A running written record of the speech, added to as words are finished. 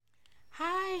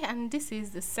and this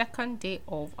is the second day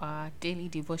of our daily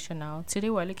devotional. Today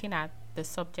we're looking at the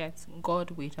subject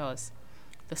God with us.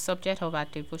 The subject of our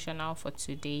devotional for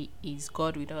today is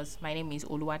God with us. My name is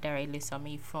Oluwadare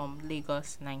Lesami from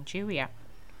Lagos, Nigeria.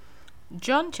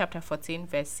 John chapter 14,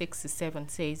 verse 6 to 7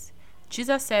 says,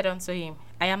 Jesus said unto him,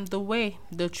 I am the way,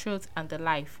 the truth, and the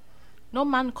life. No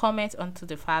man cometh unto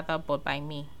the Father but by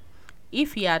me.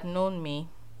 If ye had known me,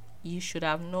 ye should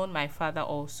have known my Father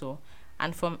also.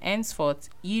 And from henceforth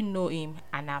ye know him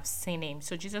and have seen him.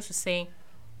 So Jesus was saying,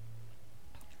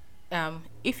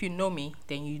 if you know me,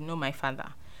 then you know my Father.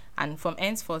 And from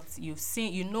henceforth you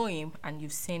know him and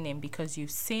you've seen him, because you've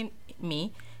seen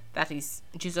me. That is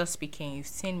Jesus speaking. You've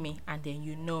seen me and then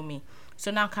you know me.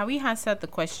 So now can we answer the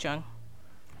question,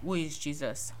 who is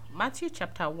Jesus? Matthew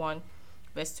chapter 1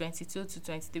 verse 22 to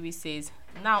 23 says,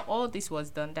 Now all this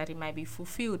was done that it might be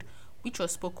fulfilled, which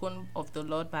was spoken of the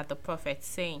Lord by the prophet,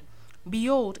 saying,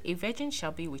 Behold, a virgin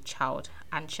shall be with child,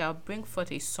 and shall bring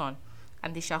forth a son,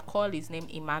 and they shall call his name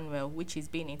Emmanuel, which is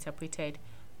being interpreted,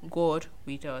 God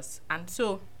with us. And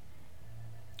so,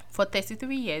 for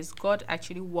 33 years, God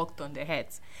actually walked on the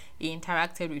earth. He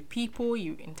interacted with people,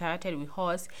 he interacted with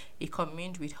us, he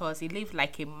communed with us, he lived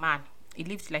like a man. He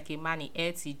lived like a man. He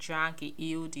ate, he drank, he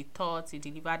healed, he taught, he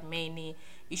delivered many.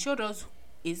 He showed us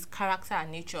his character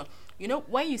and nature. You know,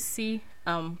 when you see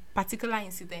particular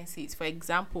incidences, for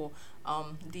example,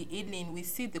 the healing, we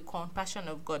see the compassion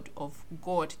of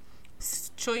God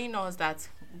showing us that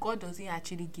God doesn't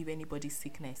actually give anybody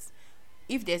sickness.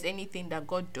 If there's anything that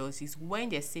God does, is when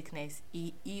there's sickness,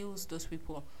 he heals those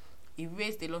people. He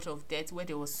raised a lot of death where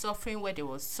there was suffering, where there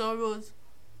was sorrows.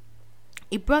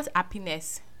 He brought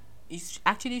happiness. It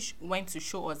actually went to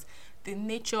show us the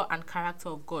nature and character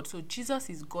of God. So Jesus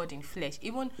is God in flesh.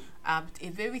 Even a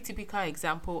very typical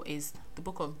example is the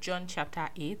book of John chapter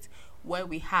 8, where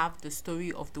we have the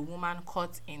story of the woman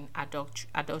caught in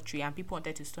adultery, and people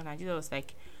wanted to stone her. Jesus was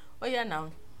like, oh yeah,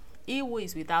 now he who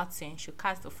is without sin should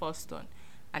cast the first stone.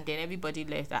 And then everybody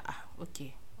left.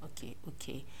 Okay.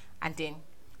 And then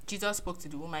Jesus spoke to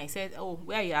the woman. He said, oh,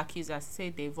 where are your accusers? He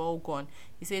said, they've all gone.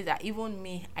 He says that even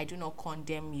me, I do not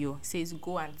condemn you. He says,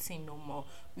 go and sin no more.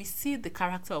 We see the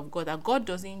character of God, that God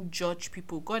doesn't judge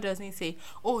people. God doesn't say,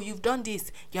 oh, you've done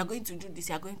this, you're going to do this,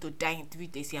 you're going to die in 3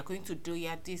 days, you're going to do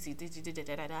this.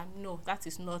 No, that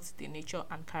is not the nature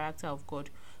and character of God.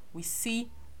 We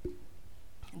see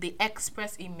the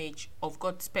express image of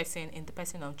God's person in the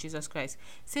person of Jesus Christ.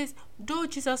 It says, though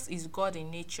Jesus is God in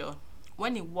nature,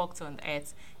 when he walked on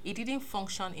earth, he didn't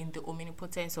function in the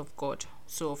omnipotence of God.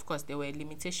 So, of course, there were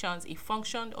limitations. He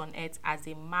functioned on earth as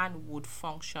a man would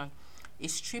function. He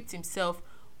stripped himself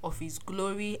of his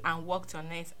glory and walked on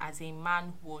earth as a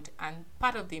man would. And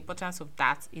part of the importance of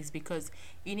that is because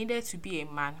he needed to be a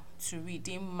man to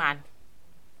redeem man.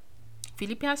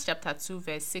 Philippians chapter 2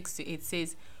 verse 6 to 8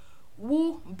 says,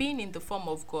 who, being in the form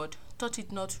of God, thought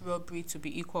it not robbery to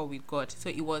be equal with God.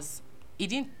 So he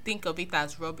didn't think of it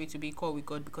as robbery to be equal with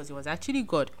God, because he was actually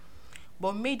God,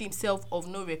 but made himself of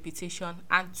no reputation,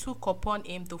 and took upon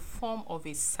him the form of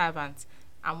a servant,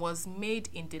 and was made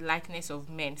in the likeness of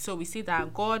men. So we see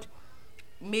that God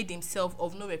made himself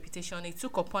of no reputation. He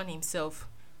took upon himself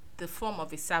the form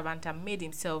of a servant and made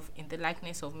himself in the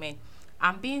likeness of men.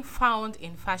 And being found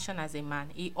in fashion as a man,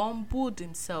 he humbled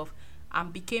himself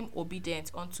and became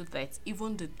obedient unto death,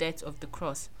 even the death of the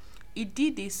cross. He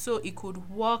did this so he could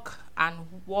walk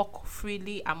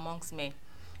freely amongst men.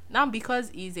 Now, because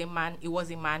he was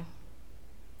a man,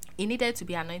 he needed to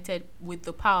be anointed with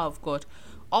the power of God.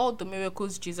 All the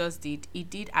miracles Jesus did, he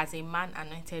did as a man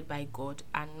anointed by God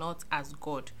and not as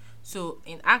God. So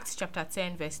in Acts chapter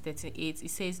 10 verse 38, it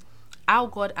says, how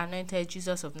God anointed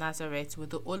Jesus of Nazareth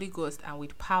with the Holy Ghost and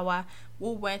with power,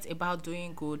 who went about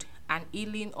doing good and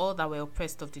healing all that were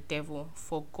oppressed of the devil,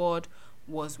 for God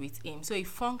was with him. So he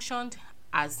functioned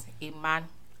as a man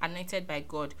anointed by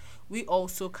God. We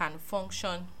also can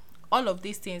function, all of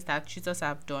these things that Jesus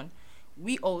have done,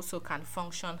 we also can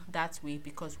function that way,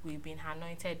 because we've been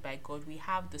anointed by God. We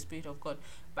have the Spirit of God.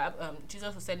 But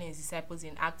Jesus was telling his disciples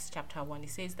in Acts chapter 1, he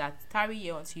says that tarry ye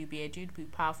until you be endued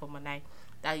with power from on high,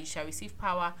 that you shall receive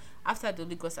power after the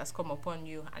Holy Ghost has come upon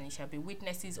you, and you shall be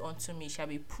witnesses unto me. You shall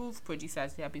be proof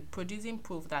producers. You shall be producing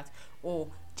proof that,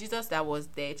 oh, Jesus that was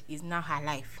dead is now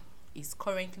alive, is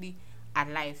currently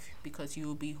alive, because you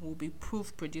will be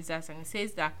proof producers. And it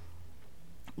says that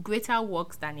greater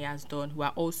works than he has done, we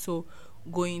are also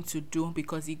going to do,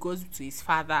 because he goes to his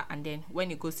Father, and then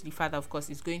when he goes to the Father, of course,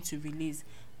 he's going to release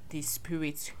the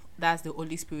Spirit. That's the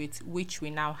Holy Spirit, which we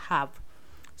now have.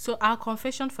 So our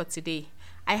confession for today: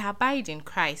 I abide in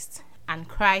Christ, and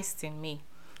Christ in me.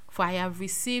 For I have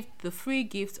received the free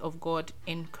gift of God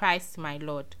in Christ my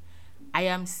Lord. I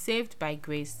am saved by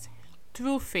grace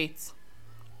through faith.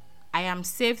 I am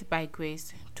saved by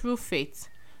grace through faith,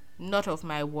 not of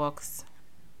my works,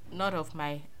 not of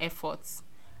my efforts.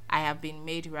 I have been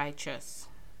made righteous.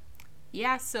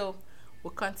 Yeah, so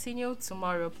we'll continue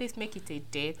tomorrow. Please make it a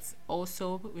date.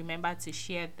 Also, remember to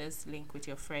share this link with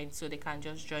your friends so they can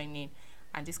just join in,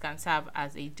 and this can serve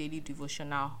as a daily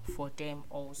devotional for them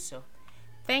also.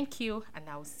 Thank you, and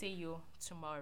I will see you tomorrow.